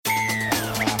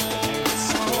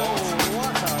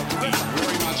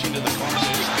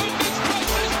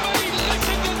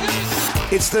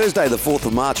It's Thursday, the 4th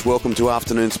of March. Welcome to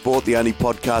Afternoon Sport, the only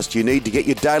podcast you need to get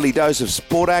your daily dose of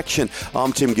sport action.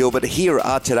 I'm Tim Gilbert. Here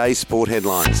are today's sport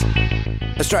headlines.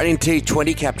 Australian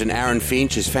T20 captain Aaron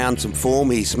Finch has found some form.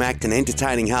 He smacked an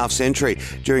entertaining half-century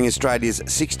during Australia's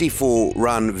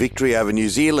 64-run victory over New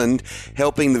Zealand,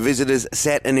 helping the visitors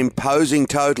set an imposing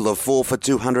total of 4 for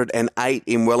 208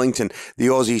 in Wellington. The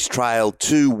Aussies trail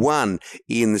 2-1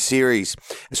 in the series.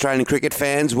 Australian cricket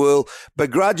fans will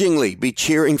begrudgingly be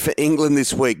cheering for England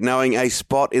this week, knowing a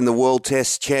spot in the World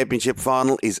Test Championship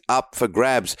final is up for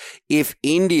grabs. If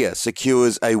India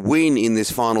secures a win in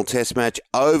this final Test match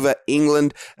over England,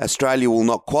 Australia will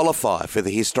not qualify for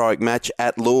the historic match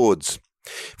at Lord's.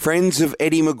 Friends of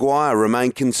Eddie Maguire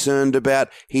remain concerned about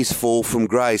his fall from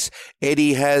grace.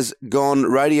 Eddie has gone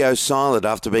radio silent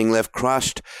after being left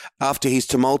crushed after his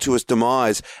tumultuous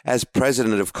demise as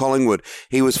president of Collingwood.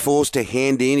 He was forced to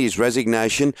hand in his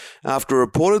resignation after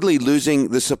reportedly losing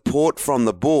the support from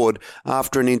the board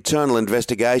after an internal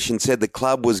investigation said the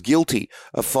club was guilty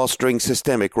of fostering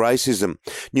systemic racism.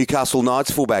 Newcastle Knights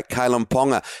fullback Kalyn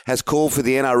Ponga has called for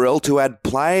the NRL to add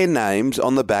player names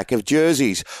on the back of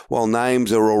jerseys. While names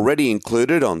are already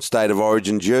included on State of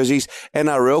Origin jerseys,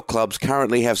 NRL clubs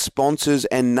currently have sponsors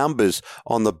and numbers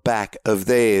on the back of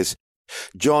theirs.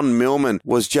 John Millman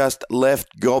was just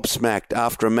left gobsmacked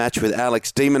after a match with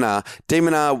Alex de Minaur. De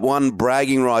Minaur won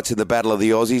bragging rights in the Battle of the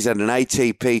Aussies at an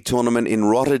ATP tournament in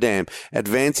Rotterdam,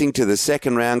 advancing to the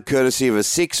second round courtesy of a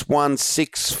 6-1,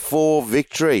 6-4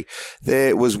 victory.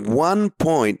 There was one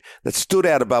point that stood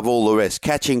out above all the rest,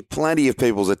 catching plenty of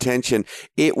people's attention.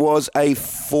 It was a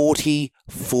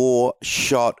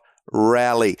 44-shot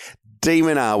rally. De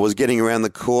Minaur was getting around the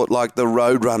court like the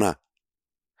Roadrunner.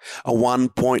 A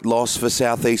 1-point loss for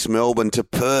South East Melbourne to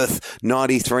Perth,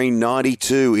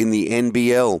 93-92 in the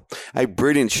NBL. A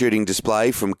brilliant shooting display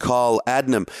from Kyle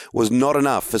Adnam was not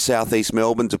enough for South East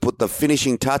Melbourne to put the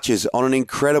finishing touches on an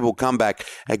incredible comeback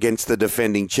against the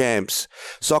defending champs.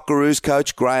 Socceroos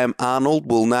coach Graham Arnold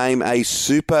will name a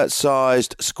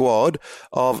super-sized squad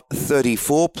of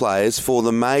 34 players for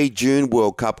the May-June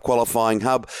World Cup qualifying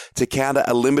hub to counter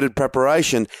a limited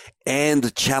preparation and the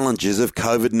challenges of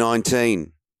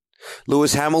COVID-19.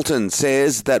 Lewis Hamilton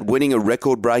says that winning a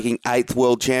record-breaking 8th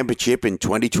World Championship in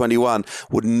 2021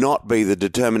 would not be the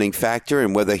determining factor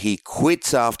in whether he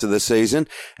quits after the season,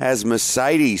 as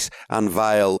Mercedes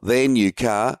unveil their new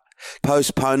car.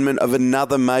 Postponement of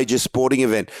another major sporting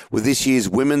event, with this year's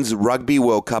Women's Rugby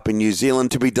World Cup in New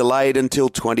Zealand to be delayed until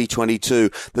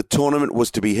 2022. The tournament was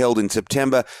to be held in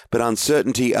September, but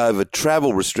uncertainty over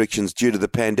travel restrictions due to the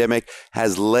pandemic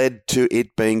has led to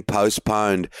it being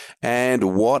postponed.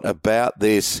 And what about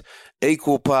this?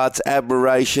 Equal parts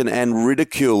admiration and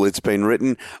ridicule, it's been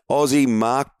written. Aussie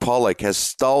Mark Pollock has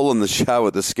stolen the show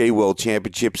at the Ski World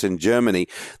Championships in Germany.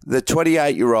 The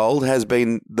 28-year-old has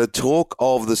been the talk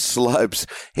of the slopes.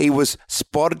 He was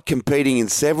spotted competing in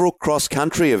several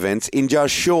cross-country events in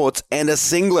just shorts and a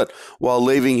singlet while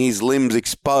leaving his limbs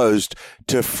exposed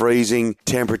to freezing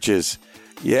temperatures.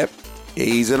 Yep,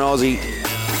 he's an Aussie.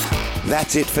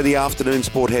 That's it for the afternoon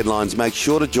sport headlines. Make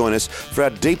sure to join us for our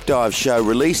deep dive show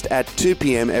released at 2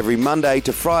 p.m. every Monday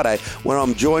to Friday, where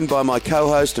I'm joined by my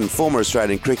co-host and former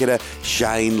Australian cricketer,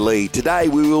 Shane Lee. Today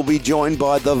we will be joined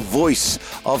by the voice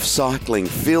of cycling,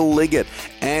 Phil Liggett.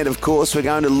 And of course, we're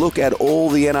going to look at all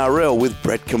the NRL with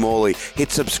Brett Kamali. Hit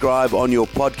subscribe on your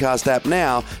podcast app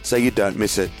now so you don't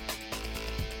miss it.